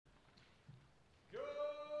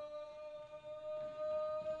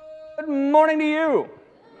Good morning to you.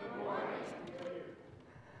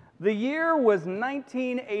 The year was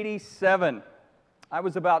 1987. I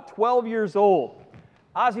was about 12 years old.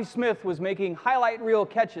 Ozzie Smith was making highlight reel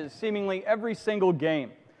catches seemingly every single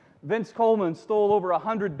game. Vince Coleman stole over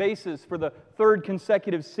 100 bases for the third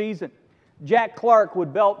consecutive season. Jack Clark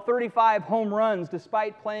would belt 35 home runs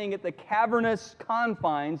despite playing at the cavernous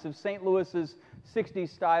confines of St. Louis's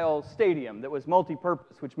 60s-style stadium that was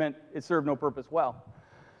multi-purpose, which meant it served no purpose well.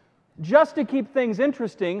 Just to keep things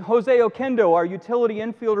interesting, Jose Oquendo, our utility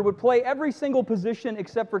infielder, would play every single position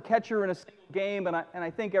except for catcher in a single game, and I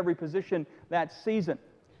think every position that season.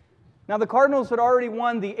 Now, the Cardinals had already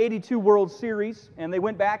won the '82 World Series, and they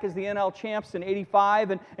went back as the NL champs in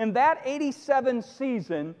 '85, and that '87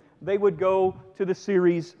 season, they would go to the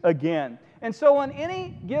series again. And so on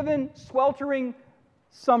any given sweltering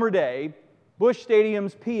summer day, Busch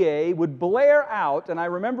Stadium's PA would blare out, and I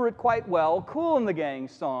remember it quite well, Kool and the Gang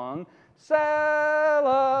song,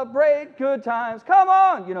 "Celebrate good times, come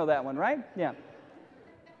on!" You know that one, right? Yeah.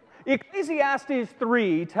 Ecclesiastes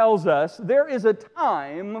 3 tells us there is a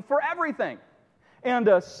time for everything and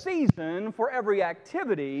a season for every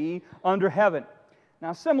activity under heaven.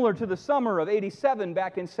 Now, similar to the summer of '87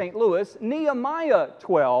 back in St. Louis, Nehemiah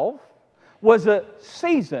 12 was a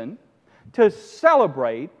season to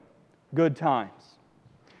celebrate good times.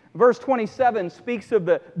 Verse 27 speaks of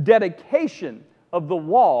the dedication of the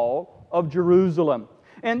wall of Jerusalem.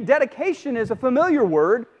 And dedication is a familiar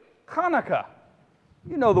word, Hanukkah.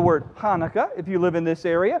 You know the word Hanukkah if you live in this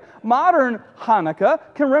area. Modern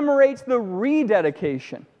Hanukkah commemorates the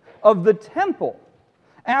rededication of the temple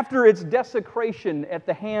after its desecration at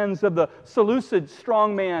the hands of the Seleucid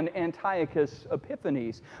strongman Antiochus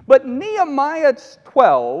Epiphanes. But Nehemiah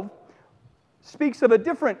 12 speaks of a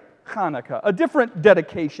different Hanukkah, a different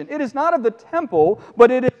dedication. It is not of the temple,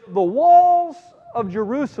 but it is the walls of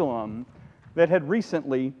Jerusalem that had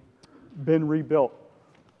recently been rebuilt.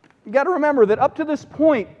 You've got to remember that up to this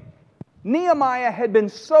point, Nehemiah had been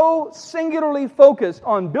so singularly focused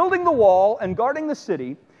on building the wall and guarding the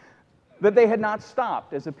city that they had not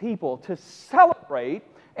stopped as a people to celebrate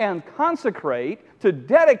and consecrate, to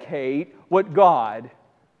dedicate what God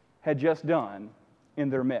had just done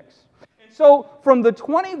in their midst. So, from the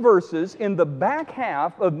 20 verses in the back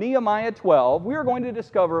half of Nehemiah 12, we are going to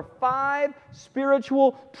discover 5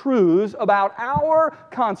 spiritual truths about our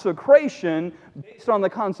consecration based on the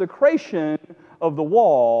consecration of the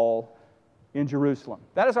wall in Jerusalem.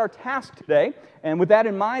 That is our task today, and with that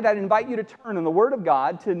in mind, I'd invite you to turn in the Word of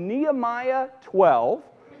God to Nehemiah 12.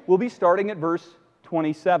 We'll be starting at verse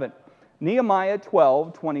 27. Nehemiah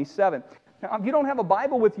 12:27. Now, if you don't have a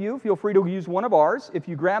Bible with you, feel free to use one of ours. If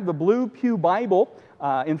you grab the blue pew Bible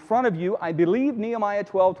in front of you, I believe Nehemiah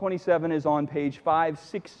 12:27 is on page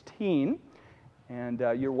 516, and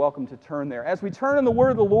you're welcome to turn there. As we turn in the Word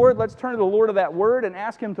of the Lord, let's turn to the Lord of that Word and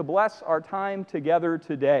ask Him to bless our time together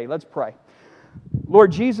today. Let's pray.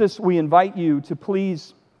 Lord Jesus, we invite you to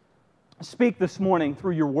please speak this morning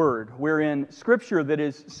through your Word. We're in Scripture that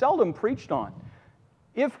is seldom preached on.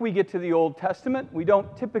 If we get to the Old Testament, we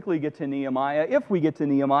don't typically get to Nehemiah. If we get to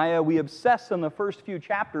Nehemiah, we obsess on the first few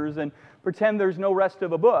chapters and pretend there's no rest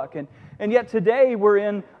of a book. And yet today we're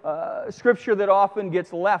in Scripture that often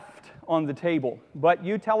gets left on the table. But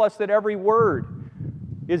you tell us that every word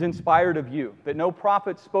is inspired of you, that no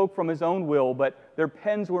prophet spoke from his own will, but their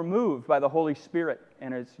pens were moved by the Holy Spirit,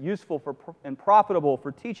 and it's useful and profitable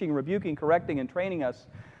for teaching, rebuking, correcting, and training us,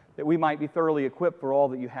 that we might be thoroughly equipped for all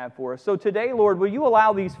that you have for us. So today, Lord, will you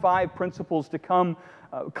allow these 5 principles to come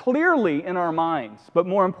clearly in our minds, but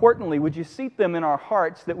more importantly, would you seat them in our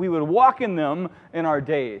hearts that we would walk in them in our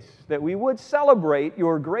days, that we would celebrate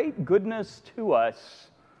your great goodness to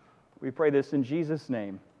us. We pray this in Jesus'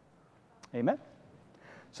 name. Amen.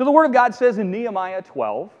 So the Word of God says in Nehemiah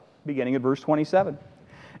 12, beginning at verse 27,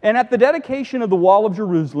 "And at the dedication of the wall of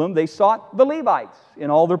Jerusalem, they sought the Levites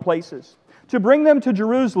in all their places, to bring them to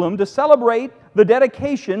Jerusalem to celebrate the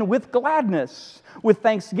dedication with gladness, with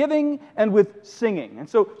thanksgiving, and with singing." And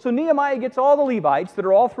so Nehemiah gets all the Levites that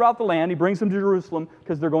are all throughout the land. He brings them to Jerusalem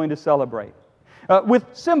because they're going to celebrate. With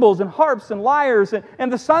cymbals and harps and lyres,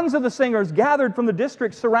 and the sons of the singers gathered from the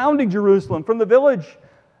districts surrounding Jerusalem, from the village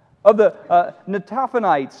of the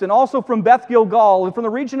Netophanites, and also from Beth Gilgal, and from the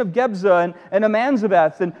region of Gebza and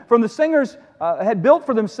Amanzabeth, and from the singers had built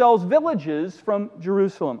for themselves villages from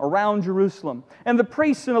Jerusalem, around Jerusalem. And the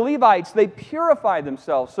priests and the Levites, they purified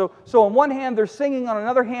themselves. So on one hand, they're singing. On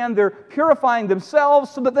another hand, they're purifying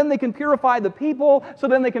themselves so that then they can purify the people, so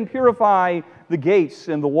then they can purify the gates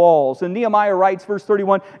and the walls. And Nehemiah writes, verse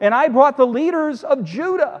 31, "And I brought the leaders of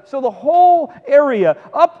Judah," so the whole area,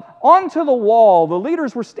 "up onto the wall. The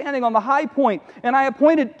leaders were standing on the high point, and I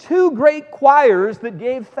appointed 2 great choirs that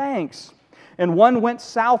gave thanks. And one went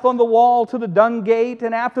south on the wall to the Dung Gate,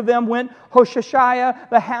 and after them went Hoshashiah,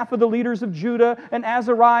 the half of the leaders of Judah, and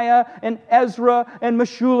Azariah, and Ezra, and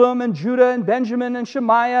Meshullam, and Judah, and Benjamin, and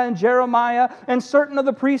Shemaiah, and Jeremiah, and certain of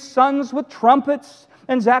the priest's sons with trumpets,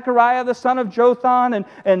 and Zechariah, the son of Jotham,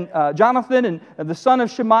 and Jonathan, and the son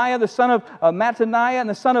of Shemaiah, the son of Mattaniah, and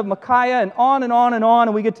the son of Micaiah, and on and on and on."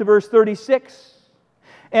 And we get to verse 36.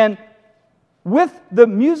 "And with the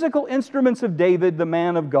musical instruments of David, the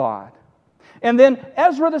man of God. And then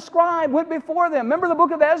Ezra the scribe went before them." Remember the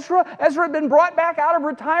book of Ezra? Ezra had been brought back out of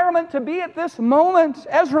retirement to be at this moment.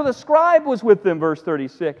 Ezra the scribe was with them, verse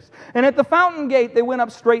 36. "And at the fountain gate they went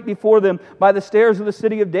up straight before them by the stairs of the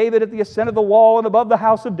city of David at the ascent of the wall and above the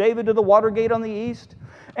house of David to the water gate on the east.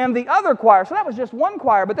 And the other choir," so that was just one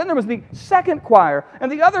choir, but then there was the second choir. "And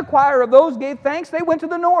the other choir of those gave thanks. They went to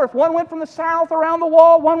the north. One went from the south around the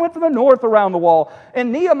wall, one went from the north around the wall.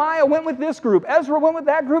 And Nehemiah went with this group. Ezra went with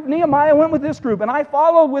that group. Nehemiah went with this group. And I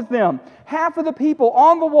followed with them. Half of the people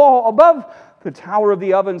on the wall above the tower of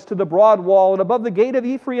the ovens to the broad wall, and above the gate of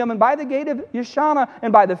Ephraim, and by the gate of Yeshana,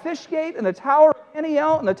 and by the fish gate, and the tower of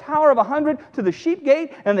Eniel, and the tower of 100 to the sheep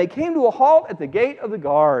gate. And they came to a halt at the gate of the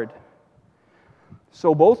guard.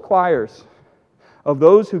 So both choirs of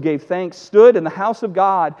those who gave thanks stood in the house of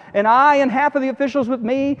God, and I and half of the officials with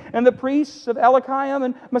me, and the priests of Eliakim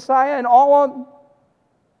and Messiah, and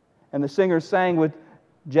and the singers sang with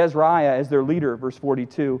Jezreiah as their leader," verse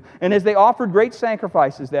 42. "And as they offered great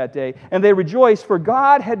sacrifices that day, and they rejoiced, for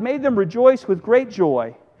God had made them rejoice with great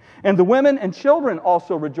joy. And the women and children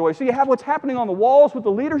also rejoiced." So you have what's happening on the walls with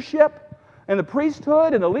the leadership, and the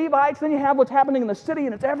priesthood, and the Levites. Then you have what's happening in the city,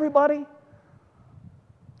 and it's everybody.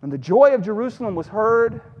 "And the joy of Jerusalem was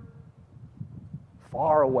heard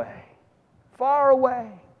far away." Far away.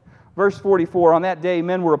 Verse 44, "On that day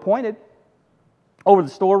men were appointed over the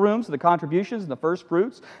storerooms, the contributions, and the first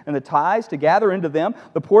fruits, and the tithes, to gather into them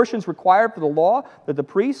the portions required for the law, that the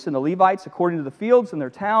priests and the Levites, according to the fields and their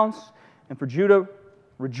towns, and for Judah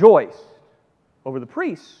rejoiced over the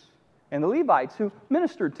priests and the Levites who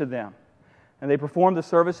ministered to them. And they performed the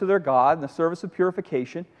service of their God, and the service of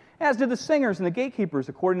purification, as did the singers and the gatekeepers,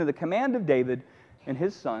 according to the command of David and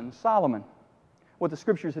his son Solomon." What the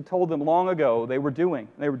Scriptures had told them long ago they were doing.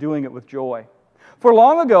 They were doing it with joy. "For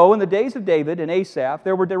long ago, in the days of David and Asaph,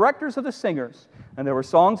 there were directors of the singers, and there were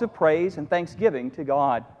songs of praise and thanksgiving to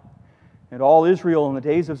God. And all Israel in the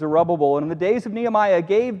days of Zerubbabel and in the days of Nehemiah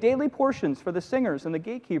gave daily portions for the singers and the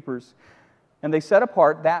gatekeepers. And they set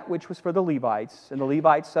apart that which was for the Levites, and the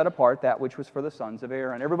Levites set apart that which was for the sons of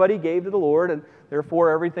Aaron." Everybody gave to the Lord, and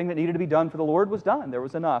therefore everything that needed to be done for the Lord was done. There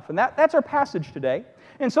was enough. And that's our passage today.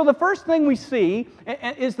 And so the first thing we see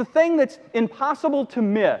is the thing that's impossible to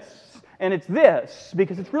miss. And it's this,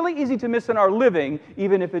 because it's really easy to miss in our living,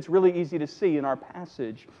 even if it's really easy to see in our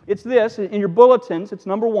passage. It's this, in your bulletins, it's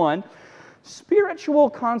number 1.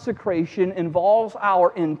 Spiritual consecration involves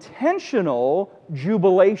our intentional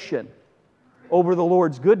jubilation over the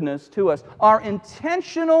Lord's goodness to us. Our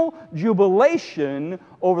intentional jubilation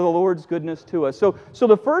over the Lord's goodness to us. So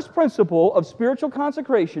the first principle of spiritual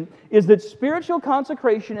consecration is that spiritual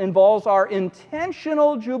consecration involves our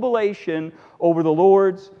intentional jubilation over the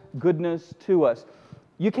Lord's goodness to us.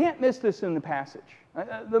 You can't miss this in the passage.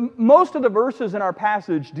 Most of the verses in our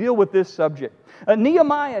passage deal with this subject.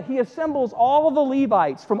 Nehemiah, he assembles all of the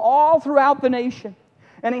Levites from all throughout the nation,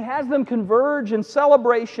 and he has them converge in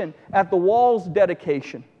celebration at the wall's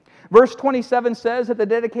dedication. Verse 27 says, at the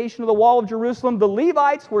dedication of the wall of Jerusalem, the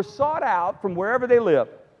Levites were sought out from wherever they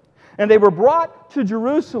lived, and they were brought to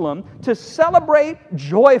Jerusalem to celebrate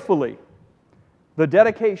joyfully the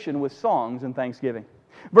dedication with songs and thanksgiving.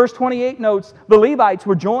 Verse 28 notes, the Levites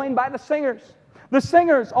were joined by the singers. The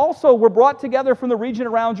singers also were brought together from the region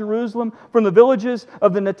around Jerusalem, from the villages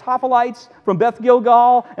of the Netophilites, from Beth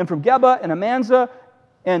Gilgal, and from Geba and Amanzah,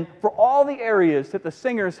 and for all the areas that the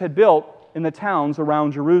singers had built in the towns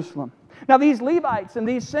around Jerusalem. Now these Levites and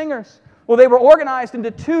these singers, well, they were organized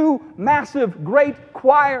into 2 massive, great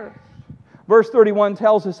choirs. Verse 31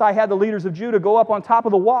 tells us, I had the leaders of Judah go up on top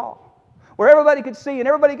of the wall, where everybody could see and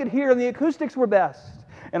everybody could hear, and the acoustics were best.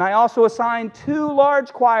 And I also assigned 2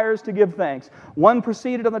 large choirs to give thanks. One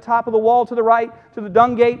proceeded on the top of the wall to the right, to the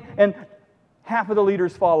dung gate, and half of the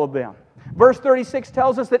leaders followed them. Verse 36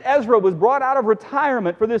 tells us that Ezra was brought out of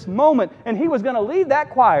retirement for this moment, and he was going to lead that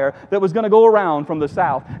choir that was going to go around from the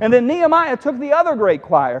south. And then Nehemiah took the other great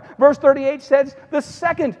choir. Verse 38 says the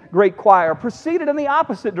second great choir proceeded in the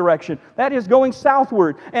opposite direction, that is, going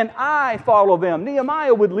southward, and I follow them.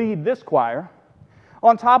 Nehemiah would lead this choir.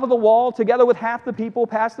 On top of the wall, together with half the people,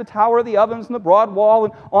 past the Tower of the Ovens and the broad wall,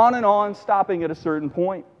 and on, stopping at a certain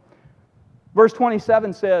point. Verse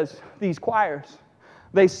 27 says, these choirs,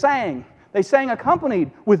 they sang accompanied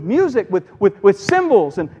with music, with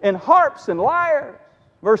cymbals and harps and lyres.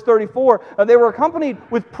 Verse 34, they were accompanied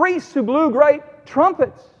with priests who blew great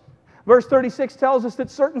trumpets. Verse 36 tells us that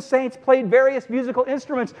certain saints played various musical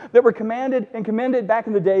instruments that were commanded and commended back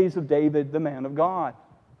in the days of David, the man of God.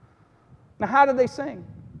 Now, how did they sing?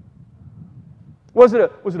 Was it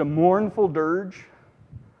a mournful dirge?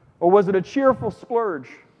 Or was it a cheerful splurge?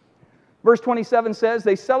 Verse 27 says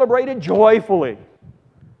they celebrated joyfully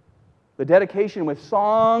the dedication with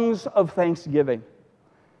songs of thanksgiving.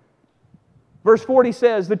 Verse 40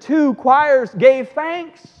 says, the two choirs gave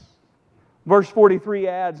thanks. Verse 43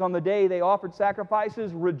 adds, on the day they offered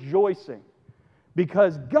sacrifices, rejoicing,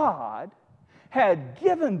 because God had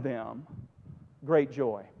given them great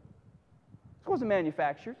joy. This wasn't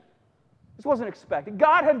manufactured. This wasn't expected.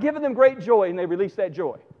 God had given them great joy, and they released that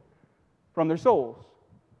joy from their souls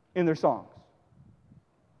in their songs.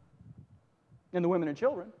 And the women and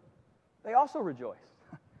children, they also rejoiced.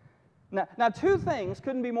 Now, two things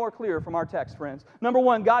couldn't be more clear from our text, friends. Number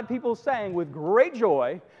one, God people sang with great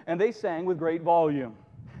joy, and they sang with great volume.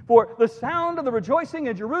 For the sound of the rejoicing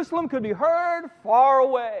in Jerusalem could be heard far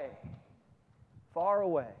away. Far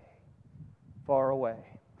away. Far away.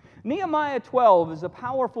 Nehemiah 12 is a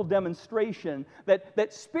powerful demonstration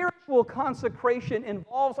that spiritual consecration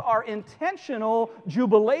involves our intentional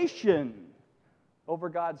jubilation over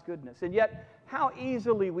God's goodness. And yet, how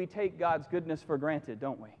easily we take God's goodness for granted,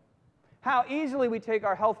 don't we? How easily we take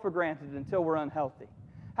our health for granted until we're unhealthy.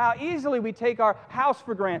 How easily we take our house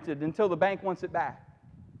for granted until the bank wants it back.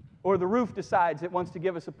 Or the roof decides it wants to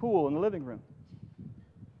give us a pool in the living room.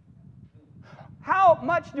 How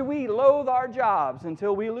much do we loathe our jobs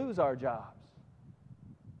until we lose our jobs?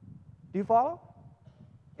 Do you follow?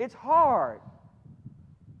 It's hard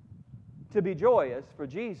to be joyous for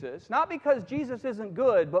Jesus, not because Jesus isn't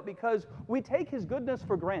good, but because we take His goodness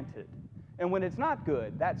for granted. And when it's not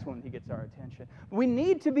good, that's when He gets our attention. We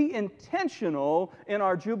need to be intentional in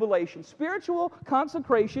our jubilation. Spiritual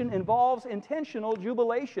consecration involves intentional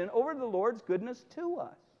jubilation over the Lord's goodness to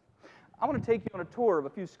us. I want to take you on a tour of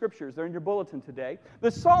a few scriptures. They're in your bulletin today.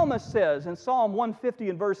 The psalmist says in Psalm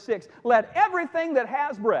 150 and verse 6, let everything that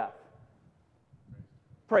has breath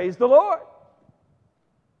praise the Lord.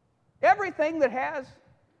 Everything that has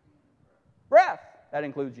breath. That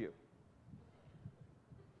includes you.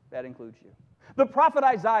 That includes you. The prophet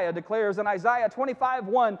Isaiah declares in Isaiah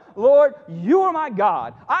 25:1, Lord, you are my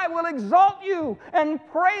God. I will exalt you and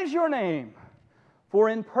praise your name. For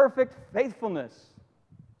in perfect faithfulness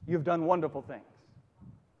you've done wonderful things.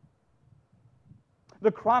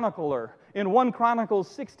 The chronicler in 1 Chronicles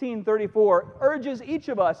 16:34 urges each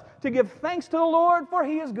of us to give thanks to the Lord, for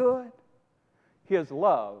He is good. His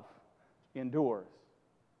love endures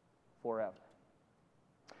forever.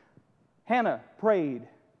 Hannah prayed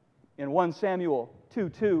in 1 Samuel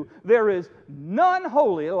 2:2, there is none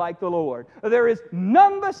holy like the Lord. There is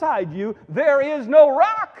none beside you. There is no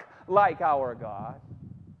rock like our God.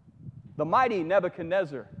 The mighty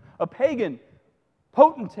Nebuchadnezzar, a pagan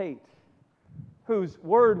potentate whose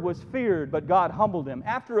word was feared, but God humbled him.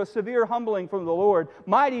 After a severe humbling from the Lord,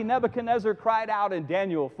 mighty Nebuchadnezzar cried out in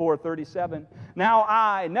Daniel 4:37, now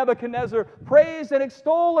I, Nebuchadnezzar, praise and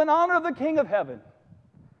extol and honor the King of heaven,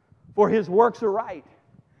 for His works are right,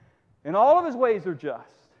 and all of His ways are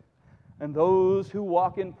just, and those who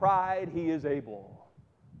walk in pride He is able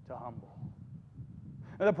to humble.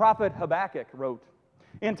 And the prophet Habakkuk wrote,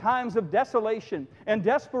 in times of desolation and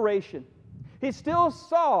desperation, he still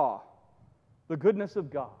saw the goodness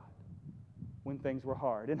of God when things were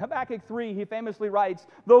hard. In Habakkuk 3, he famously writes,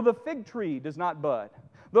 though the fig tree does not bud,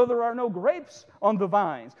 though there are no grapes on the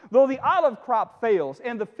vines, though the olive crop fails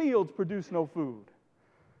and the fields produce no food,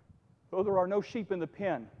 though there are no sheep in the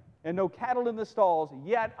pen and no cattle in the stalls,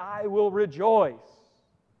 yet I will rejoice.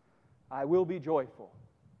 I will be joyful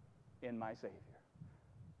in my Savior.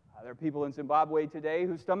 There are people in Zimbabwe today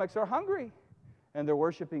whose stomachs are hungry, and they're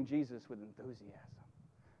worshiping Jesus with enthusiasm.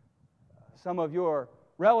 Some of your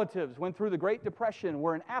relatives went through the Great Depression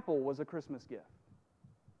where an apple was a Christmas gift.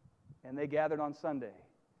 And they gathered on Sunday,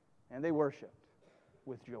 and they worshiped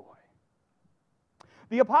with joy.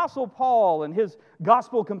 The Apostle Paul and his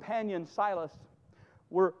gospel companion Silas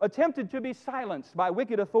were attempted to be silenced by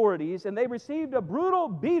wicked authorities, and they received a brutal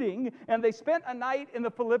beating, and they spent a night in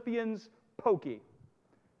the Philippians' pokey.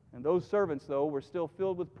 And those servants, though, were still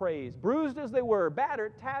filled with praise. Bruised as they were,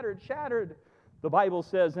 battered, tattered, shattered, the Bible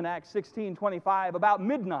says in Acts 16:25, about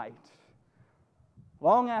midnight,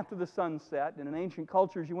 long after the sun set, and in ancient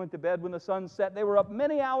cultures you went to bed when the sun set, they were up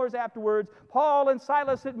many hours afterwards. Paul and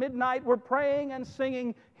Silas at midnight were praying and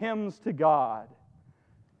singing hymns to God.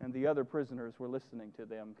 And the other prisoners were listening to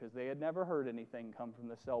them because they had never heard anything come from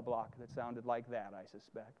the cell block that sounded like that, I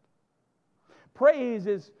suspect. Praise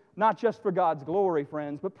is not just for God's glory,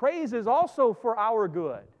 friends, but praise is also for our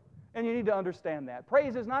good. And you need to understand that.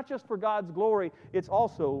 Praise is not just for God's glory, it's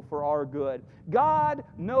also for our good. God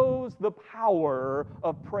knows the power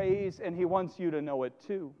of praise, and He wants you to know it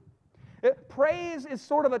too. Praise is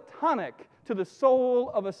sort of a tonic to the soul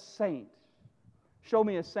of a saint. Show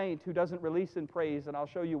me a saint who doesn't release in praise, and I'll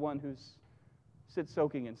show you one who sits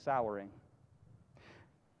soaking and souring.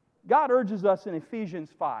 God urges us in Ephesians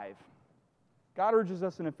 5. God urges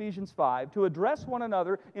us in Ephesians 5 to address one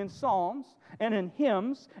another in psalms and in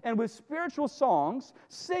hymns and with spiritual songs,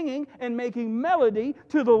 singing and making melody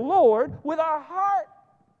to the Lord with our heart,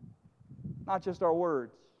 not just our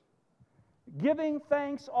words. Giving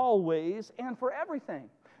thanks always and for everything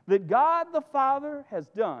that God the Father has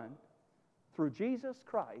done through Jesus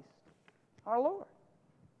Christ our Lord.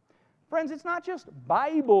 Friends, it's not just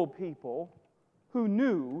Bible people who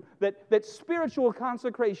knew that spiritual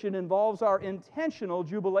consecration involves our intentional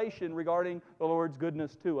jubilation regarding the Lord's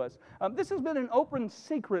goodness to us. This has been an open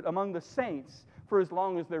secret among the saints for as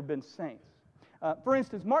long as there have been saints. For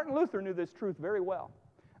instance, Martin Luther knew this truth very well.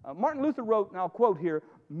 Martin Luther wrote, and I'll quote here,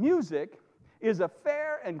 "Music is a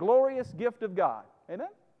fair and glorious gift of God." Amen?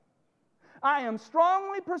 I am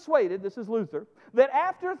strongly persuaded, this is Luther, that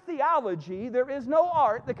after theology there is no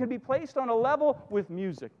art that can be placed on a level with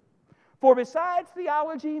music. For besides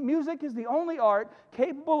theology, music is the only art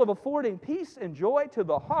capable of affording peace and joy to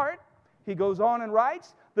the heart. He goes on and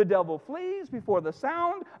writes, "The devil flees before the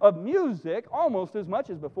sound of music almost as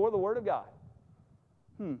much as before the Word of God."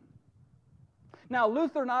 Now,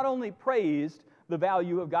 Luther not only praised the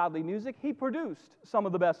value of godly music, he produced some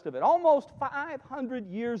of the best of it. Almost 500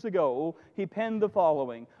 years ago, he penned the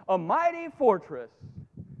following: "A mighty fortress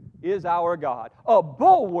is our God, a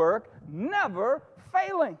bulwark never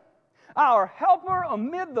failing, our helper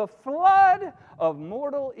amid the flood of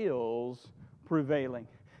mortal ills prevailing.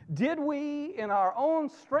 Did we in our own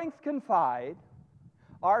strength confide,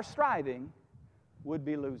 our striving would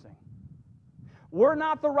be losing. Were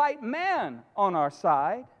not the right man on our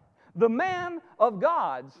side, the man of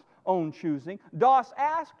God's own choosing, dost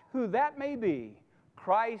ask who that may be?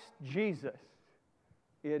 Christ Jesus,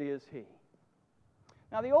 it is He."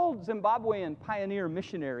 Now, the old Zimbabwean pioneer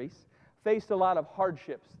missionaries faced a lot of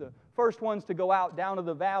hardships. The first ones to go out down to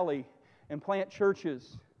the valley and plant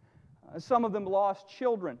churches. Some of them lost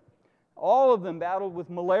children. All of them battled with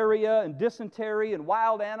malaria and dysentery and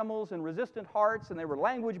wild animals and resistant hearts, and there were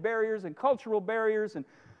language barriers and cultural barriers. And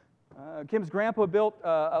Kim's grandpa built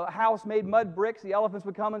a house made mud bricks. The elephants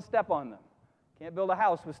would come and step on them. Can't build a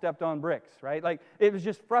house with stepped on bricks, right? Like, it was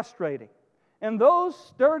just frustrating. And those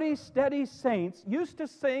sturdy, steady saints used to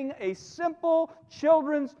sing a simple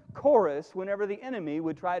children's chorus whenever the enemy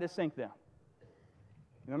would try to sink them.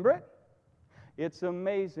 Remember it? "It's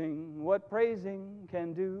amazing what praising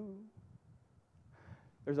can do."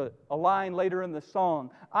 There's a line later in the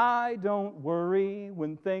song: "I don't worry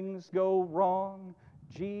when things go wrong.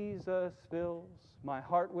 Jesus fills my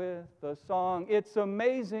heart with a song. It's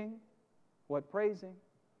amazing what praising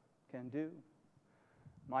can do."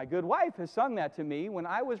 My good wife has sung that to me when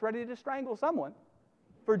I was ready to strangle someone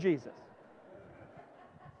for Jesus.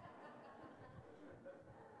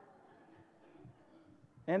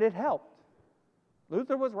 And it helped.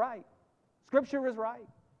 Luther was right. Scripture was right.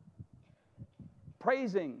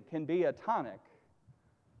 Praising can be a tonic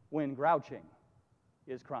when grouching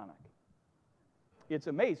is chronic. It's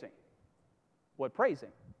amazing what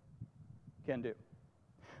praising can do.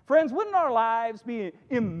 Friends, wouldn't our lives be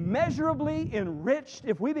immeasurably enriched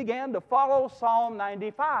if we began to follow Psalm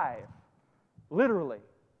 95? Literally,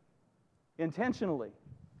 intentionally,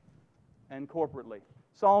 and corporately.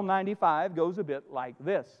 Psalm 95 goes a bit like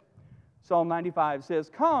this. Psalm 95 says,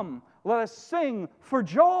 "Come, let us sing for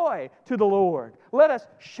joy to the Lord. Let us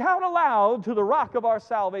shout aloud to the rock of our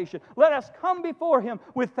salvation. Let us come before Him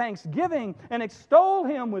with thanksgiving and extol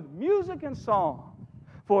Him with music and song.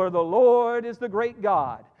 For the Lord is the great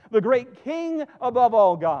God, the great King above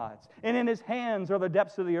all gods, and in His hands are the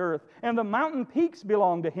depths of the earth, and the mountain peaks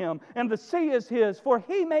belong to Him, and the sea is His, for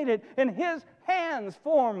He made it, and His hands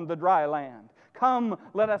formed the dry land. Come,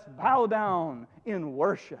 let us bow down in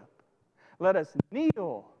worship. Let us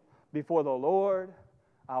kneel before the Lord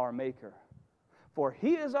our Maker. For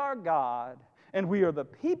He is our God, and we are the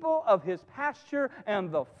people of His pasture and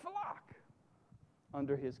the flock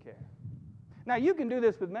under His care. Now, you can do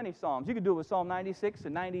this with many psalms. You can do it with Psalm 96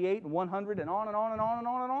 and 98 and 100 and on and on and on and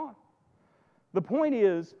on and on. The point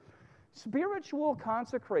is, spiritual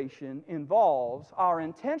consecration involves our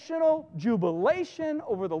intentional jubilation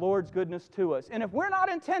over the Lord's goodness to us. And if we're not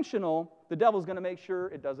intentional, the devil's going to make sure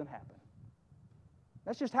it doesn't happen.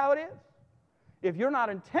 That's just how it is. If you're not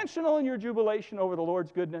intentional in your jubilation over the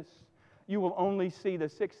Lord's goodness, you will only see the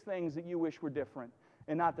 6 things that you wish were different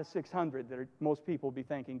and not the 600 that most people would be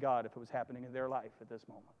thanking God if it was happening in their life at this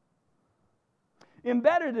moment.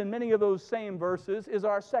 Embedded in many of those same verses is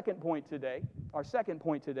our second point today. Our second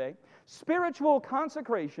point today. Spiritual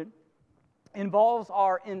consecration involves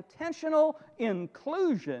our intentional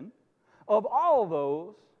inclusion of all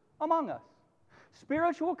those among us.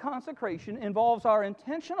 Spiritual consecration involves our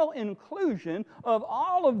intentional inclusion of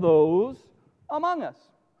all of those among us.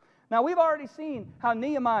 Now, we've already seen how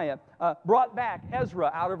Nehemiah brought back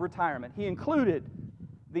Ezra out of retirement. He included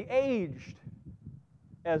the aged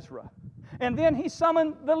Ezra. And then he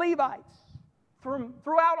summoned the Levites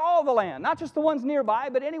throughout all the land, not just the ones nearby,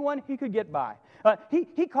 but anyone he could get by.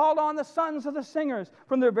 He called on the sons of the singers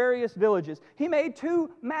from their various villages. He made 2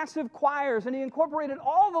 massive choirs, and he incorporated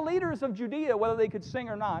all the leaders of Judea, whether they could sing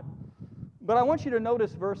or not. But I want you to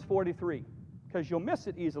notice verse 43, because you'll miss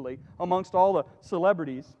it easily amongst all the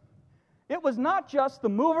celebrities. It was not just the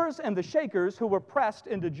movers and the shakers who were pressed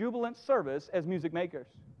into jubilant service as music makers.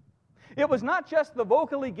 It was not just the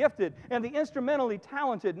vocally gifted and the instrumentally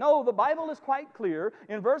talented. No, the Bible is quite clear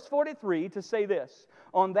in verse 43 to say this.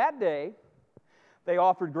 On that day, they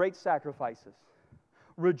offered great sacrifices,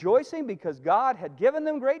 rejoicing because God had given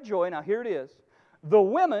them great joy. Now here it is. The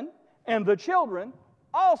women and the children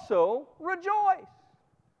also rejoiced.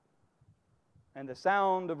 And the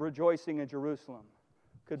sound of rejoicing in Jerusalem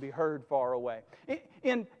could be heard far away.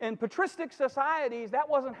 In patristic societies, that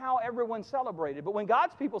wasn't how everyone celebrated. But when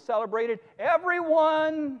God's people celebrated,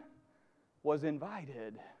 everyone was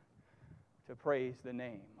invited to praise the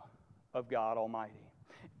name of God Almighty.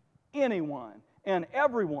 Anyone and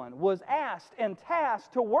everyone was asked and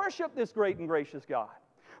tasked to worship this great and gracious God.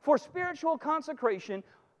 For spiritual consecration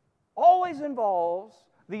always involves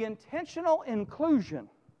the intentional inclusion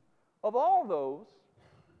of all those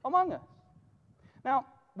among us. Now,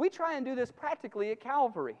 we try and do this practically at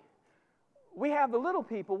Calvary. We have the little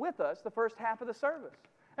people with us the first half of the service.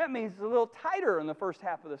 That means it's a little tighter in the first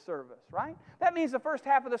half of the service, right? That means the first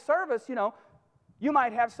half of the service, you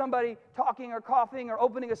might have somebody talking or coughing or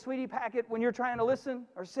opening a sweetie packet when you're trying to listen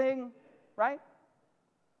or sing, right?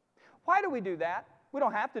 Why do we do that? We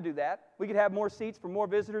don't have to do that. We could have more seats for more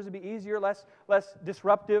visitors. It'd be easier, less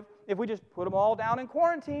disruptive if we just put them all down in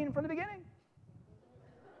quarantine from the beginning.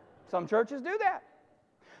 Some churches do that.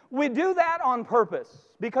 We do that on purpose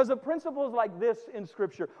because of principles like this in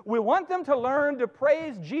Scripture. We want them to learn to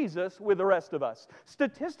praise Jesus with the rest of us.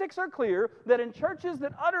 Statistics are clear that in churches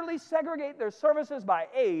that utterly segregate their services by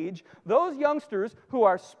age, those youngsters who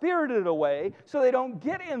are spirited away so they don't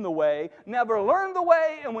get in the way never learn the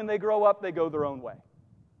way, and when they grow up, they go their own way.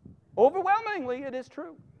 Overwhelmingly, it is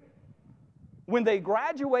true. When they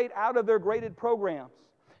graduate out of their graded programs,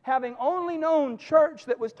 having only known church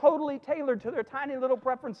that was totally tailored to their tiny little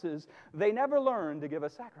preferences, they never learn to give a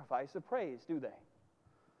sacrifice of praise, do they?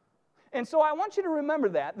 And so I want you to remember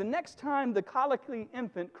that the next time the colicky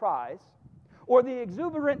infant cries or the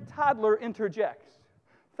exuberant toddler interjects,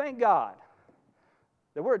 thank God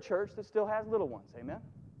that we're a church that still has little ones, amen?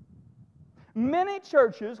 Many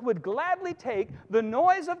churches would gladly take the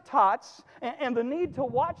noise of tots and the need to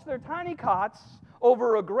watch their tiny cots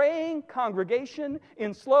over a graying congregation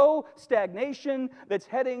in slow stagnation that's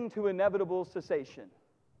heading to inevitable cessation.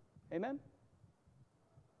 Amen?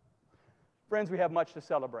 Friends, we have much to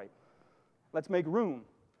celebrate. Let's make room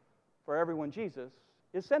for everyone Jesus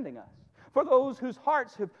is sending us. For those whose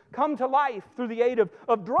hearts have come to life through the aid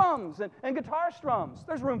of drums and guitar strums,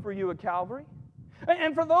 there's room for you at Calvary.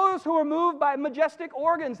 And for those who are moved by majestic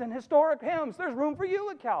organs and historic hymns, there's room for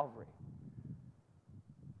you at Calvary.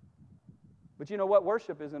 But you know what?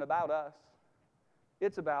 Worship isn't about us.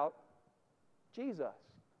 It's about Jesus.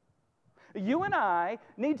 You and I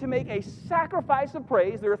need to make a sacrifice of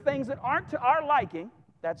praise. There are things that aren't to our liking.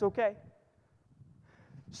 That's okay.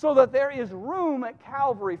 So that there is room at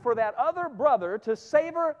Calvary for that other brother to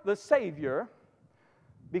savor the Savior,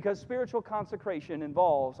 because spiritual consecration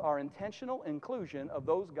involves our intentional inclusion of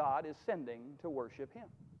those God is sending to worship Him.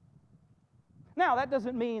 Now, that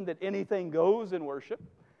doesn't mean that anything goes in worship.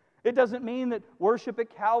 It doesn't mean that worship at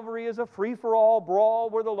Calvary is a free-for-all brawl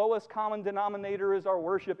where the lowest common denominator is our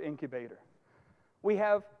worship incubator. We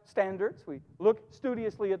have standards. We look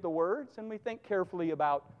studiously at the words, and we think carefully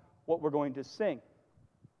about what we're going to sing.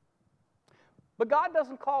 But God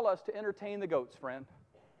doesn't call us to entertain the goats, friend.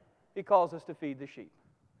 He calls us to feed the sheep.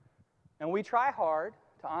 And we try hard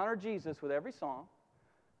to honor Jesus with every song,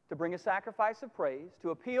 to bring a sacrifice of praise, to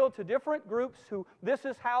appeal to different groups who this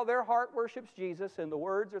is how their heart worships Jesus, and the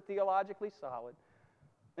words are theologically solid,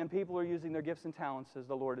 and people are using their gifts and talents as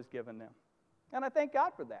the Lord has given them. And I thank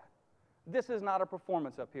God for that. This is not a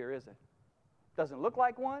performance up here, is it? Doesn't look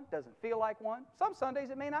like one, doesn't feel like one. Some Sundays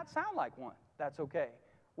it may not sound like one. That's okay.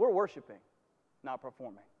 We're worshiping, not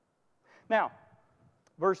performing. Now,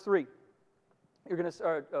 verse 3. You're going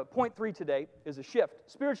to point 3 today is a shift.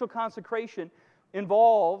 Spiritual consecration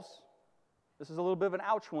involves, this is a little bit of an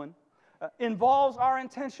ouch one, involves our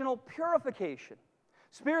intentional purification.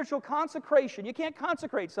 Spiritual consecration, you can't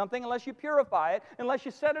consecrate something unless you purify it, unless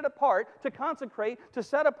you set it apart. To consecrate, to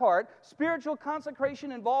set apart. Spiritual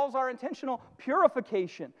consecration involves our intentional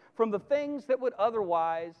purification from the things that would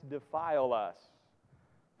otherwise defile us.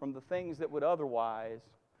 From the things that would otherwise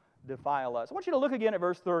defile us. I want you to look again at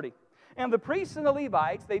verse 30. And the priests and the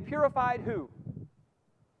Levites, they purified who?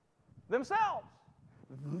 Themselves.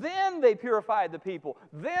 Then they purified the people.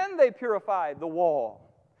 Then they purified the wall.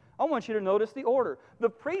 I want you to notice the order. The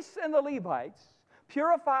priests and the Levites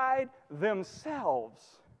purified themselves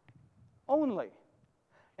only.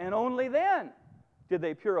 And only then did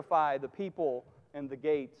they purify the people and the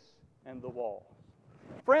gates and the walls.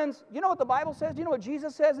 Friends, you know what the Bible says? You know what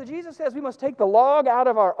Jesus says? That Jesus says we must take the log out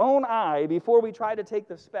of our own eye before we try to take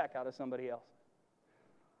the speck out of somebody else.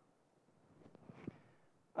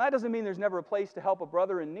 That doesn't mean there's never a place to help a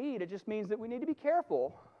brother in need. It just means that we need to be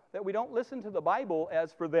careful that we don't listen to the Bible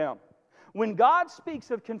as for them. When God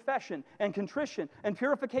speaks of confession and contrition and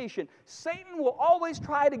purification, Satan will always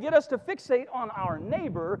try to get us to fixate on our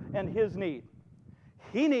neighbor and his need.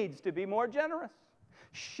 He needs to be more generous.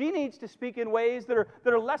 She needs to speak in ways that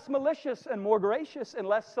are less malicious and more gracious and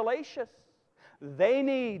less salacious. They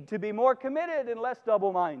need to be more committed and less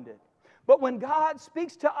double-minded. But when God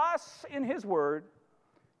speaks to us in His Word,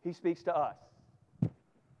 He speaks to us,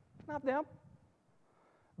 not them.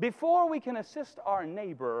 Before we can assist our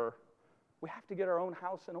neighbor, we have to get our own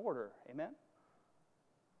house in order. Amen?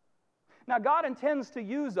 Now, God intends to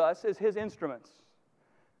use us as His instruments.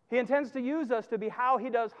 He intends to use us to be how He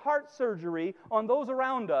does heart surgery on those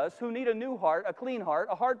around us who need a new heart, a clean heart,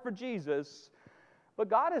 a heart for Jesus. But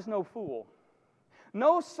God is no fool.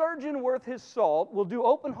 No surgeon worth his salt will do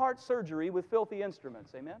open heart surgery with filthy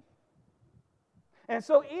instruments. Amen? And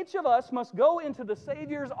so each of us must go into the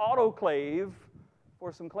Savior's autoclave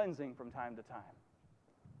for some cleansing from time to time,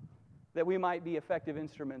 that we might be effective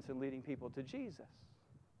instruments in leading people to Jesus.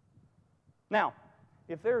 Now,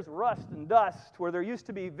 if there's rust and dust where there used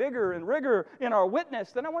to be vigor and rigor in our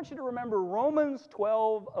witness, then I want you to remember Romans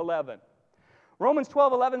 12:11. Romans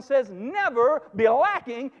 12:11 says, never be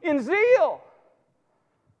lacking in zeal,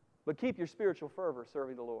 but keep your spiritual fervor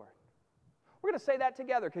serving the Lord. We're going to say that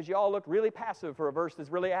together because you all look really passive for a verse that's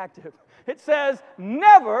really active. It says,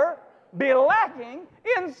 never be lacking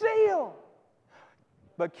in zeal,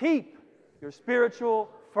 but keep your spiritual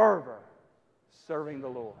fervor serving the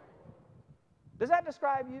Lord. Does that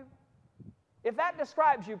describe you? If that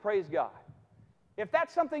describes you, praise God. If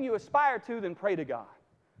that's something you aspire to, then pray to God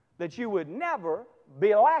that you would never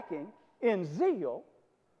be lacking in zeal,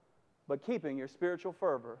 but keeping your spiritual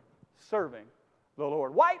fervor serving the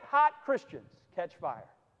Lord. White-hot Christians catch fire,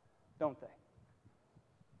 don't they?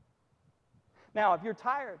 Now, if you're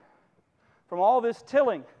tired from all this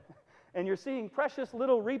tilling and you're seeing precious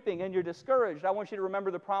little reaping and you're discouraged, I want you to remember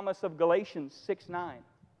the promise of Galatians 6:9.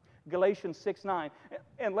 Galatians 6:9.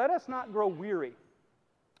 And let us not grow weary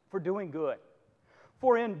for doing good,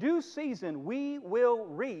 for in due season we will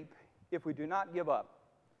reap if we do not give up.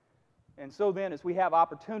 And so then, as we have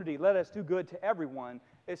opportunity, let us do good to everyone,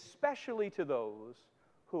 especially to those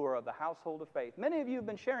who are of the household of faith. Many of you have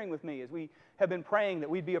been sharing with me as we have been praying that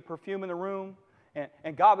we'd be a perfume in the room,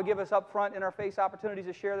 and God would give us up front in our face opportunities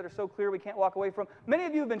to share that are so clear we can't walk away from. Many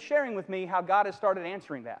of you have been sharing with me how God has started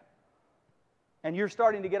answering that. And you're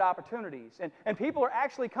starting to get opportunities. And people are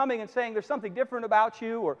actually coming and saying there's something different about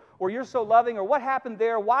you, or you're so loving, or what happened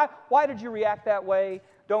there? Why did you react that way?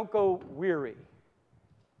 Don't go weary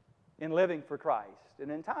in living for Christ. And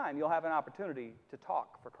in time, you'll have an opportunity to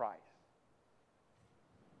talk for Christ.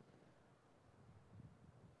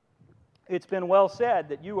 It's been well said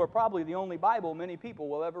that you are probably the only Bible many people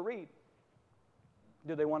will ever read.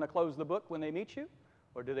 Do they want to close the book when they meet you,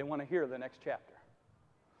 or do they want to hear the next chapter?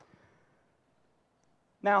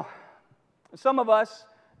 Now, some of us,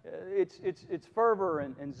 it's fervor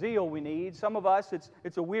and zeal we need. Some of us,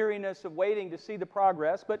 it's a weariness of waiting to see the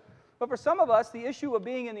progress. But for some of us, the issue of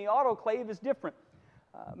being in the autoclave is different.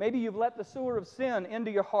 Maybe you've let the sewer of sin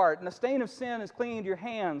into your heart, and the stain of sin is clinging to your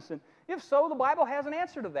hands. And if so, the Bible has an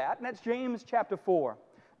answer to that, and that's James chapter 4.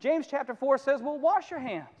 James chapter 4 says, well, wash your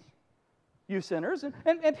hands, you sinners,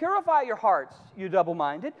 and purify your hearts, you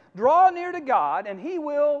double-minded. Draw near to God, and He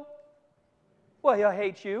will, well, He'll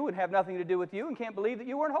hate you and have nothing to do with you and can't believe that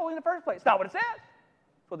you weren't holy in the first place. It's not what it says.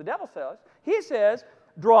 That's what the devil says. He says,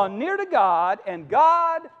 draw near to God, and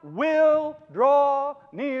God will draw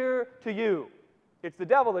near to you. It's the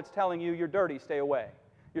devil that's telling you you're dirty, stay away.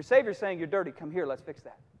 Your Savior's saying you're dirty, come here, let's fix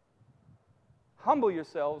that. Humble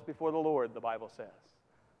yourselves before the Lord, the Bible says.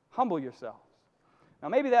 Humble yourselves. Now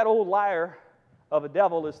maybe that old liar of a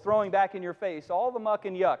devil is throwing back in your face all the muck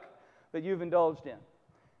and yuck that you've indulged in.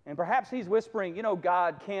 And perhaps he's whispering, you know,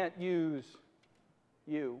 God can't use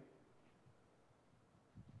you.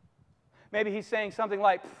 Maybe he's saying something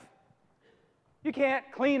like, you can't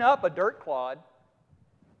clean up a dirt clod.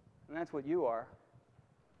 And that's what you are.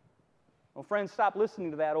 Well, friends, stop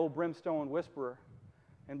listening to that old brimstone whisperer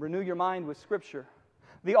and renew your mind with Scripture.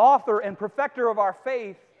 The author and perfecter of our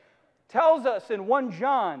faith tells us in 1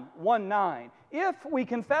 John 1:9, if we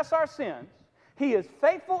confess our sins, He is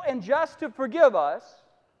faithful and just to forgive us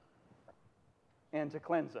and to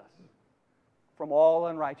cleanse us from all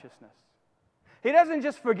unrighteousness. He doesn't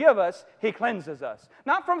just forgive us, He cleanses us.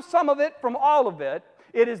 Not from some of it, from all of it.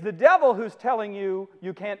 It is the devil who's telling you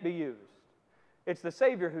you can't be used. It's the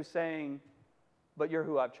Savior who's saying, but you're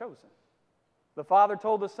who I've chosen. The Father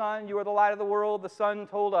told the Son, you are the light of the world. The Son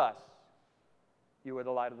told us, you are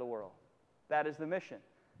the light of the world. That is the mission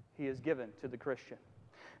He has given to the Christian.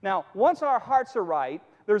 Now, once our hearts are right,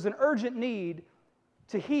 there's an urgent need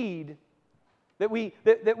to heed that we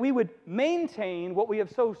would maintain what we have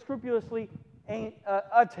so scrupulously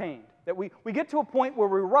attained. That we get to a point where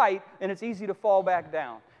we're right and it's easy to fall back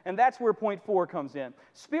down. And that's where point 4 comes in.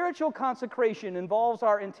 Spiritual consecration involves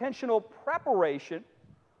our intentional preparation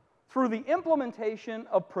through the implementation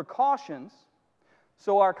of precautions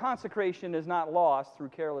so our consecration is not lost through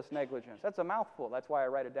careless negligence. That's a mouthful. That's why I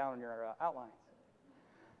write it down in your outline.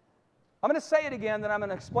 I'm going to say it again, then I'm going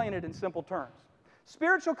to explain it in simple terms.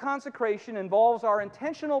 Spiritual consecration involves our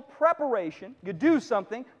intentional preparation. You do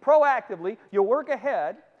something proactively, you work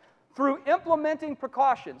ahead through implementing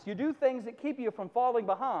precautions. You do things that keep you from falling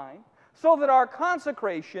behind so that our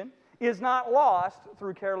consecration is not lost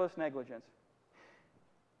through careless negligence.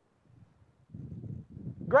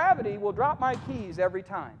 Gravity will drop my keys every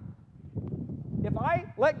time. If I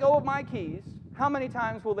let go of my keys, how many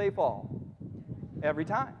times will they fall? Every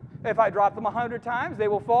time. If I drop them 100 times, they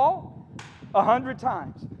will fall 100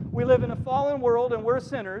 times. We live in a fallen world and we're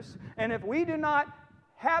sinners, and if we do not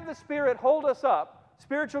have the Spirit hold us up,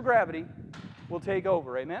 spiritual gravity will take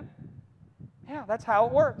over. Amen? Yeah, that's how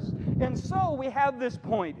it works. And so we have this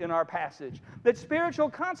point in our passage, that spiritual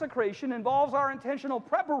consecration involves our intentional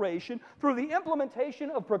preparation through the implementation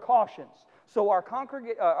of precautions. So our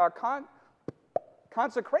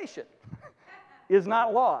consecration is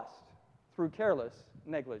not lost through careless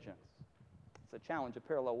negligence. It's a challenge of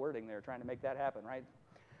parallel wording there, trying to make that happen, right?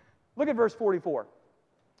 Look at verse 44.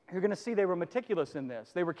 You're going to see they were meticulous in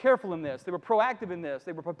this. They were careful in this. They were proactive in this.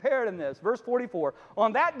 They were prepared in this. Verse 44,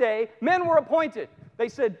 on that day, men were appointed. They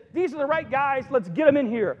said, these are the right guys. Let's get them in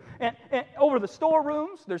here. And over the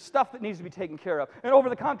storerooms, there's stuff that needs to be taken care of. And over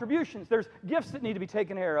the contributions, there's gifts that need to be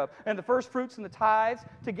taken care of. And the first fruits and the tithes,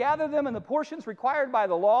 to gather them in the portions required by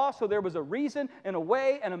the law. So there was a reason and a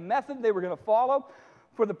way and a method they were going to follow.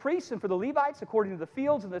 For the priests and for the Levites, according to the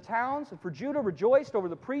fields and the towns, and for Judah rejoiced over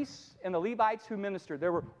the priests and the Levites who ministered.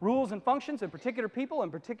 There were rules and functions and particular people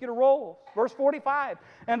and particular roles. Verse 45,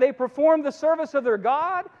 and they performed the service of their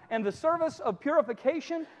God and the service of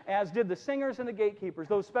purification, as did the singers and the gatekeepers.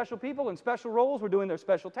 Those special people and special roles were doing their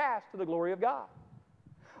special tasks to the glory of God.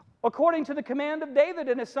 According to the command of David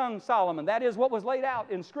and his son Solomon, that is what was laid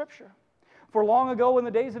out in Scripture. For long ago in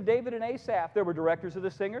the days of David and Asaph, there were directors of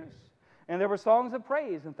the singers, and there were songs of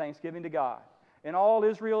praise and thanksgiving to God. And all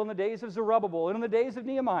Israel in the days of Zerubbabel and in the days of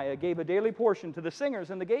Nehemiah gave a daily portion to the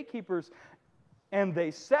singers and the gatekeepers, and they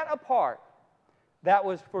set apart. That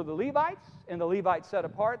was for the Levites, and the Levites set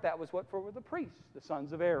apart. That was what for the priests, the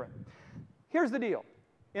sons of Aaron. Here's the deal.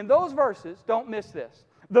 In those verses, don't miss this.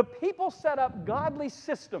 The people set up godly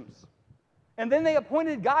systems And then they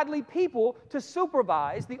appointed godly people to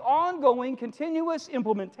supervise the ongoing, continuous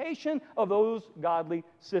implementation of those godly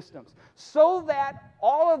systems so that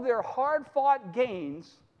all of their hard-fought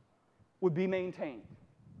gains would be maintained.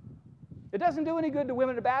 It doesn't do any good to win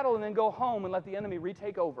a battle and then go home and let the enemy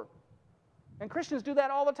retake over. And Christians do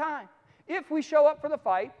that all the time. If we show up for the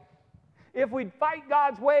fight, if we fight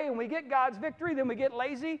God's way and we get God's victory, then we get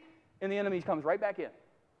lazy and the enemy comes right back in.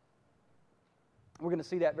 We're going to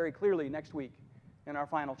see that very clearly next week in our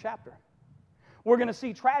final chapter. We're going to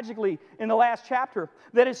see tragically in the last chapter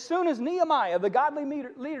that as soon as Nehemiah, the godly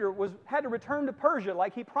leader, had to return to Persia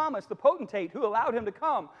like he promised, the potentate who allowed him to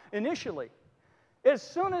come initially, as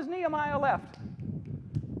soon as Nehemiah left,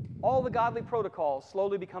 all the godly protocols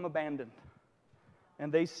slowly become abandoned.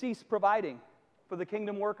 And they cease providing for the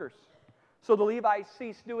kingdom workers. So the Levites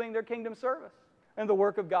ceased doing their kingdom service. And the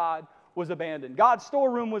work of God was abandoned. God's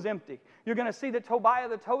storeroom was empty. You're going to see that Tobiah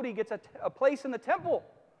the toady gets a place in the temple.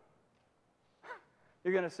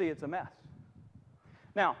 You're going to see it's a mess.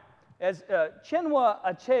 Now, as Chinua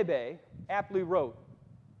Achebe aptly wrote,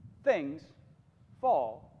 things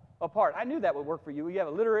fall apart. I knew that would work for you. You have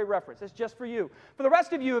a literary reference. It's just for you. For the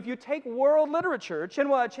rest of you, if you take world literature,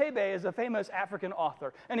 Chinua Achebe is a famous African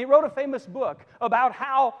author, and he wrote a famous book about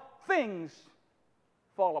how things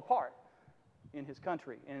fall apart in his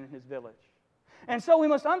country and in his village. And so we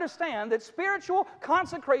must understand that spiritual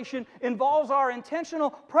consecration involves our intentional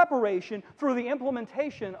preparation through the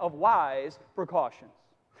implementation of wise precautions.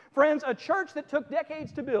 Friends, a church that took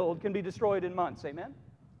decades to build can be destroyed in months. Amen?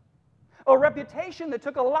 A reputation that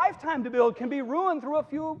took a lifetime to build can be ruined through a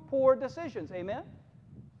few poor decisions. Amen?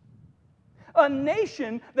 A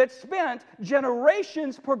nation that spent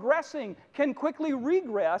generations progressing can quickly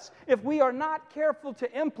regress if we are not careful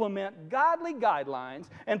to implement godly guidelines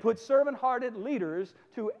and put servant-hearted leaders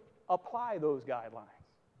to apply those guidelines.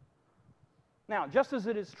 Now, just as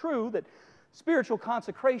it is true that spiritual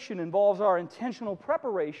consecration involves our intentional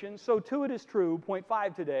preparation, so too it is true, point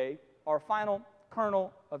 5 today, our final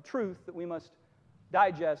kernel of truth that we must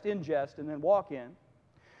digest, ingest, and then walk in.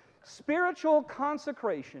 Spiritual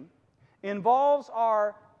consecration involves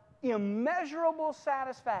our immeasurable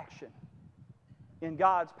satisfaction in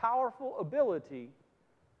God's powerful ability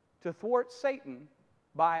to thwart Satan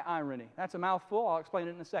by irony. That's a mouthful. I'll explain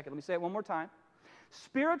it in a second. Let me say it one more time.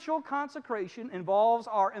 Spiritual consecration involves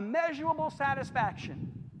our immeasurable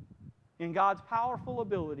satisfaction in God's powerful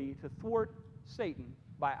ability to thwart Satan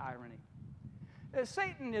by irony.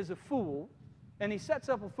 Satan is a fool, and he sets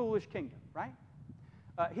up a foolish kingdom, right?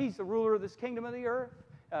 He's the ruler of this kingdom of the earth.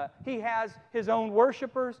 He has his own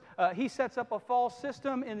worshipers. He sets up a false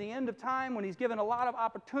system in the end of time when he's given a lot of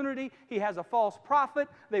opportunity. He has a false prophet.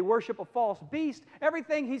 They worship a false beast.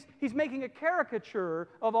 Everything, he's making a caricature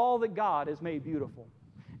of all that God has made beautiful.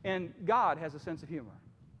 And God has a sense of humor.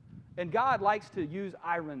 And God likes to use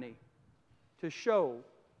irony to show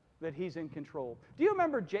that he's in control. Do you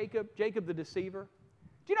remember Jacob the deceiver?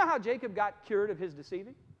 Do you know how Jacob got cured of his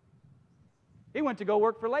deceiving? He went to go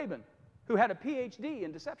work for Laban, who had a PhD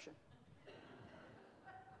in deception.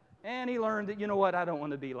 And he learned that, you know what, I don't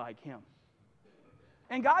want to be like him.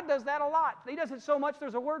 And God does that a lot. He does it so much,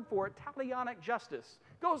 there's a word for it, talionic justice.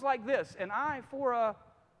 It goes like this, an eye for a...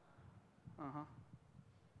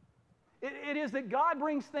 It is that God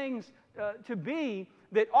brings things to be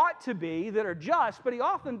that ought to be, that are just, but he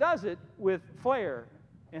often does it with flair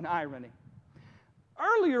and irony.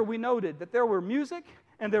 Earlier we noted that there were music,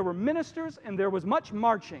 and there were ministers, and there was much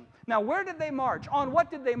marching. Now, where did they march? On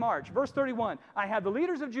what did they march? Verse 31, I had the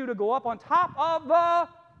leaders of Judah go up on top of the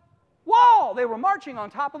wall. They were marching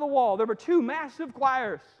on top of the wall. There were 2 massive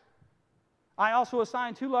choirs. I also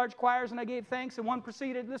assigned 2 large choirs, and I gave thanks, and one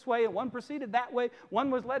proceeded this way, and one proceeded that way.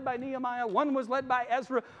 One was led by Nehemiah, one was led by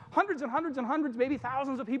Ezra. Hundreds and hundreds and hundreds, maybe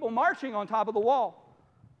thousands of people marching on top of the wall.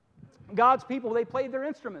 God's people, they played their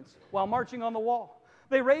instruments while marching on the wall.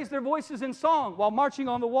 They raised their voices in song while marching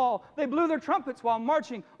on the wall. They blew their trumpets while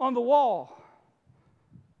marching on the wall.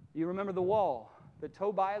 You remember the wall that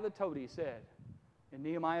Tobiah the toady said in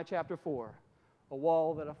Nehemiah chapter 4, a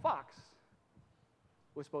wall that a fox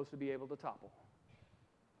was supposed to be able to topple.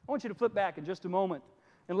 I want you to flip back in just a moment,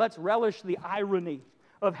 and let's relish the irony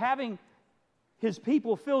of having his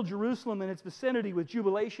people fill Jerusalem and its vicinity with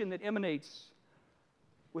jubilation that emanates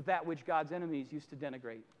with that which God's enemies used to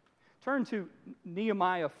denigrate. Turn to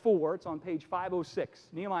Nehemiah 4. It's on page 506,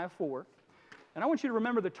 Nehemiah 4. And I want you to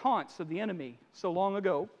remember the taunts of the enemy so long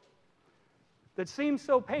ago that seemed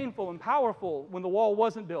so painful and powerful when the wall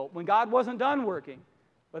wasn't built, when God wasn't done working,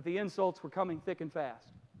 but the insults were coming thick and fast.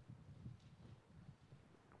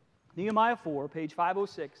 Nehemiah 4, page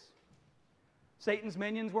 506, Satan's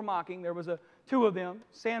minions were mocking. There was two of them,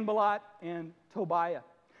 Sanballat and Tobiah.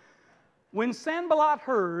 When Sanballat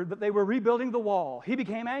heard that they were rebuilding the wall, he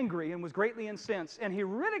became angry and was greatly incensed, and he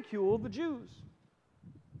ridiculed the Jews.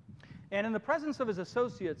 And in the presence of his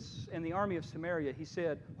associates in the army of Samaria, he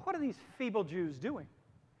said, "What are these feeble Jews doing?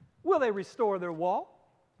 Will they restore their wall?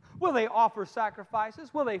 Will they offer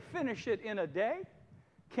sacrifices? Will they finish it in a day?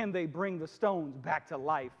 Can they bring the stones back to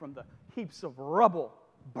life from the heaps of rubble,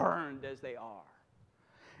 burned as they are?"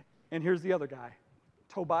 And here's the other guy,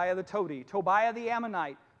 Tobiah the toady, Tobiah the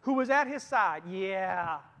Ammonite, who was at his side.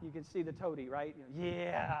 Yeah, you can see the toady, right?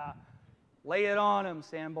 Yeah. Lay it on him,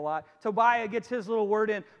 Sanballat. Tobiah gets his little word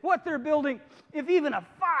in. What they're building, if even a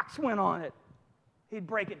fox went on it, he'd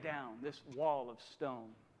break it down, this wall of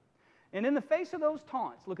stone. And in the face of those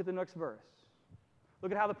taunts, look at the next verse.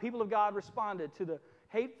 Look at how the people of God responded to the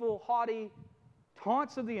hateful, haughty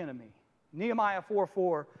taunts of the enemy. Nehemiah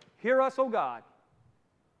 4:4, "Hear us, O God,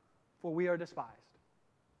 for we are despised."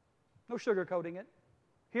 No sugarcoating it.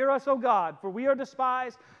 "Hear us, O God, for we are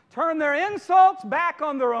despised. Turn their insults back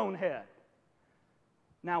on their own head."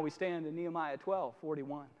 Now we stand in Nehemiah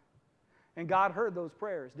 12:41. And God heard those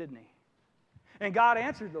prayers, didn't He? And God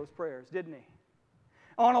answered those prayers, didn't He?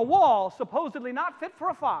 On a wall supposedly not fit for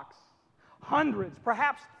a fox, hundreds,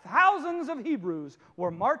 perhaps thousands of Hebrews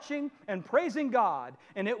were marching and praising God,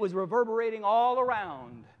 and it was reverberating all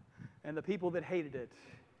around, and the people that hated it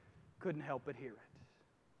couldn't help but hear it.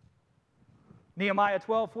 Nehemiah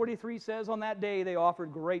 12:43 says, "On that day they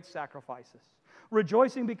offered great sacrifices,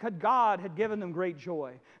 rejoicing because God had given them great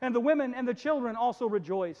joy. And the women and the children also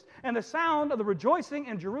rejoiced, and the sound of the rejoicing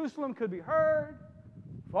in Jerusalem could be heard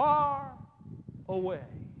far away."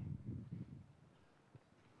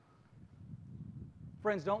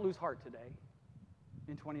 Friends, don't lose heart today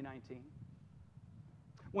in 2019.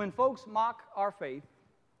 When folks mock our faith,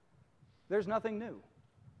 there's nothing new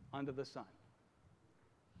under the sun.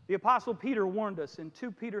 The Apostle Peter warned us in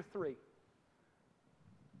 2 Peter 3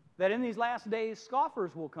 that in these last days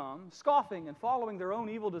scoffers will come, scoffing and following their own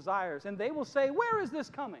evil desires, and they will say, "Where is this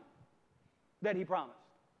coming that He promised?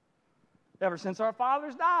 Ever since our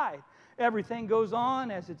fathers died, everything goes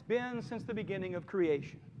on as it's been since the beginning of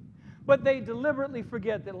creation." But they deliberately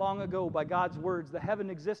forget that long ago, by God's words, the heaven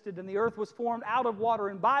existed and the earth was formed out of water,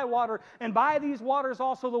 and by these waters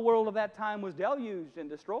also the world of that time was deluged and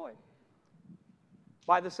destroyed.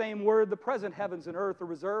 By the same word, the present heavens and earth are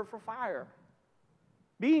reserved for fire,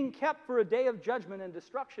 being kept for a day of judgment and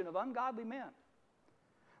destruction of ungodly men.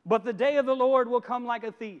 But the day of the Lord will come like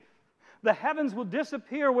a thief. The heavens will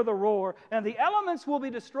disappear with a roar, and the elements will be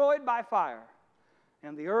destroyed by fire,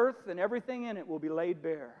 and the earth and everything in it will be laid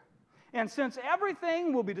bare. And since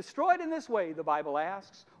everything will be destroyed in this way, the Bible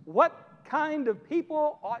asks, what kind of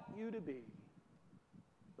people ought you to be?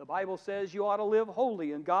 The Bible says you ought to live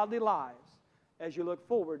holy and godly lives as you look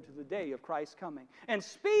forward to the day of Christ's coming. And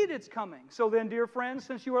speed its coming. So then, dear friends,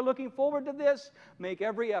 since you are looking forward to this, make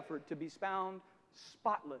every effort to be found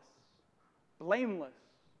spotless, blameless,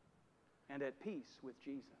 and at peace with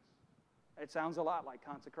Jesus. It sounds a lot like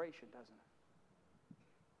consecration, doesn't it?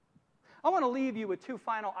 I want to leave you with two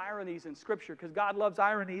final ironies in Scripture, because God loves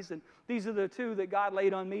ironies, and these are the two that God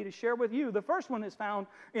laid on me to share with you. The first one is found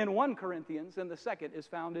in 1 Corinthians, and the second is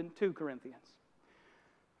found in 2 Corinthians.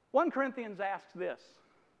 1 Corinthians asks this: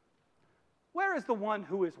 where is the one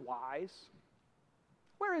who is wise?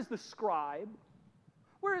 Where is the scribe?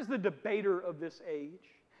 Where is the debater of this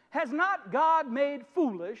age? Has not God made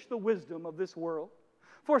foolish the wisdom of this world?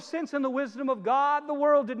 For since in the wisdom of God the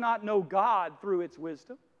world did not know God through its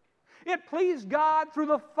wisdom, it pleased God through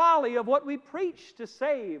the folly of what we preach to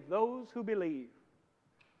save those who believe.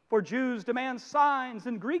 For Jews demand signs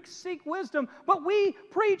and Greeks seek wisdom, but we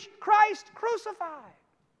preach Christ crucified,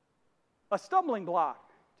 a stumbling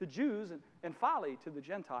block to Jews and folly to the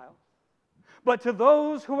Gentiles. But to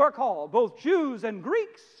those who are called, both Jews and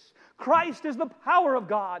Greeks, Christ is the power of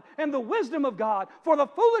God and the wisdom of God. For the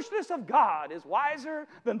foolishness of God is wiser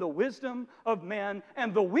than the wisdom of men,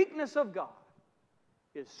 and the weakness of God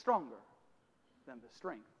is stronger than the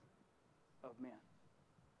strength of men.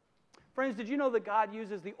 Friends, did you know that God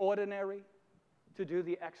uses the ordinary to do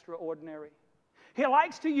the extraordinary? He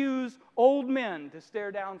likes to use old men to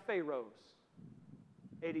stare down Pharaohs,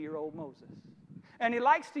 80-year-old Moses. And He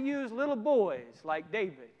likes to use little boys like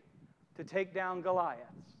David to take down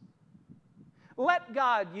Goliaths. Let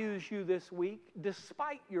God use you this week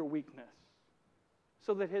despite your weakness,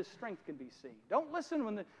 so that His strength can be seen. Don't listen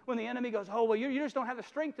when the enemy goes, "Oh, well, you just don't have the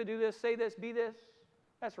strength to do this, say this, be this."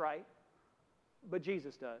 That's right. But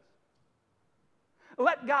Jesus does.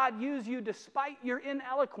 Let God use you despite your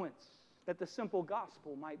ineloquence, that the simple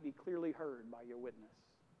gospel might be clearly heard by your witness.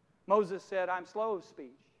 Moses said, I'm slow of speech.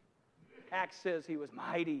 Acts says he was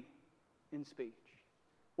mighty in speech.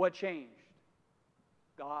 What changed?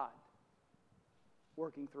 God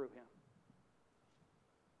working through him.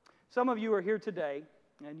 Some of you are here today,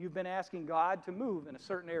 and you've been asking God to move in a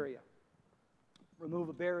certain area. Remove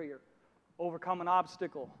a barrier, overcome an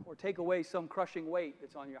obstacle, or take away some crushing weight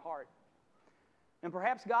that's on your heart. And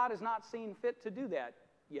perhaps God has not seen fit to do that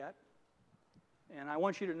yet. And I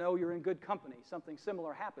want you to know you're in good company. Something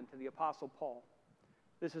similar happened to the Apostle Paul.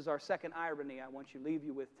 This is our second irony I want you to leave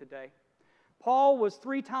you with today. Paul was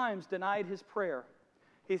 3 times denied his prayer.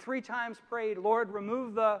 He 3 times prayed, Lord,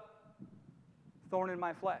 remove the thorn in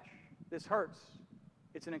my flesh. This hurts.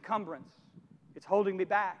 It's an encumbrance. It's holding me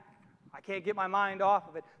back. I can't get my mind off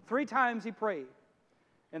of it. 3 times he prayed.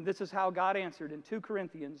 And this is how God answered in 2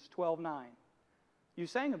 Corinthians 12:9. You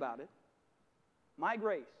sang about it. My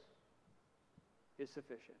grace is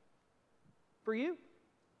sufficient for you.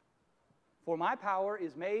 For my power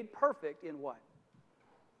is made perfect in what?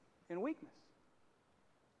 In weakness.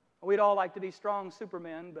 We'd all like to be strong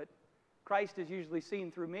supermen, but Christ is usually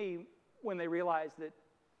seen through me when they realize that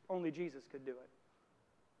only Jesus could do it,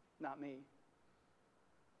 not me.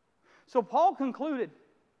 So Paul concluded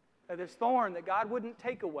that this thorn that God wouldn't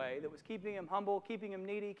take away, that was keeping him humble, keeping him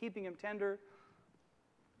needy, keeping him tender,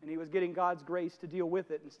 and he was getting God's grace to deal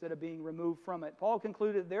with it instead of being removed from it. Paul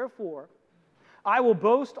concluded, therefore, I will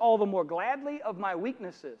boast all the more gladly of my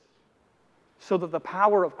weaknesses, so that the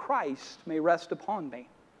power of Christ may rest upon me.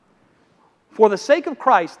 For the sake of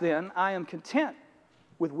Christ, then, I am content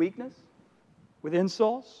with weakness, with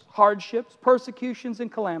insults, hardships, persecutions,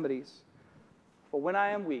 and calamities. For when I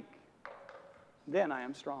am weak, then I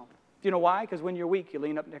am strong. Do you know why? Because when you're weak, you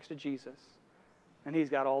lean up next to Jesus, and He's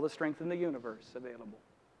got all the strength in the universe available.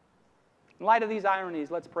 In light of these ironies,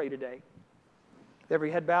 let's pray today. With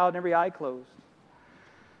every head bowed and every eye closed.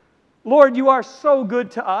 Lord, you are so good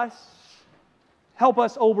to us. Help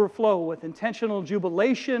us overflow with intentional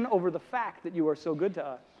jubilation over the fact that you are so good to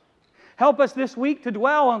us. Help us this week to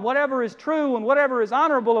dwell on whatever is true and whatever is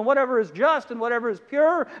honorable and whatever is just and whatever is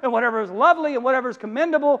pure and whatever is lovely and whatever is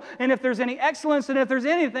commendable, and if there's any excellence and if there's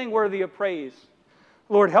anything worthy of praise.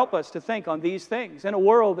 Lord, help us to think on these things in a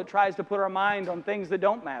world that tries to put our mind on things that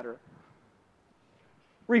don't matter.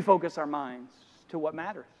 Refocus our minds to what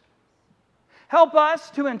matters. Help us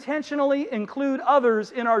to intentionally include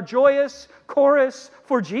others in our joyous chorus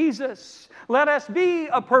for Jesus. Let us be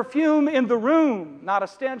a perfume in the room, not a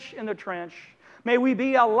stench in the trench. May we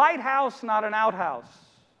be a lighthouse, not an outhouse,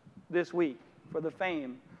 this week for the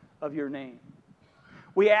fame of your name.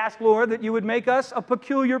 We ask, Lord, that you would make us a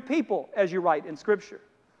peculiar people, as you write in Scripture.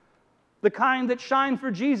 The kind that shine for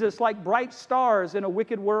Jesus like bright stars in a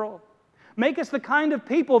wicked world. Make us the kind of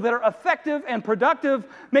people that are effective and productive.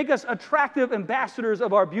 Make us attractive ambassadors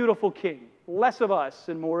of our beautiful King. Less of us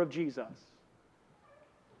and more of Jesus.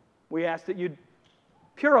 We ask that you'd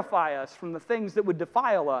purify us from the things that would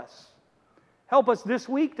defile us. Help us this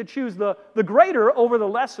week to choose the greater over the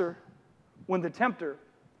lesser when the tempter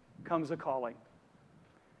comes a-calling.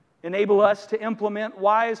 Enable us to implement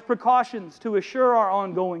wise precautions to assure our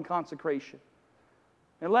ongoing consecration.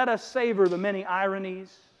 And let us savor the many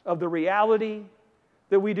ironies of the reality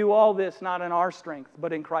that we do all this not in our strength,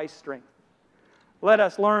 but in Christ's strength. Let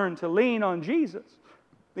us learn to lean on Jesus,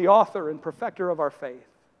 the author and perfecter of our faith.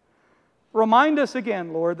 Remind us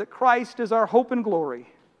again, Lord, that Christ is our hope and glory,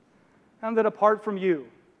 and that apart from you,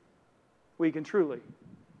 we can truly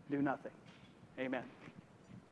do nothing. Amen.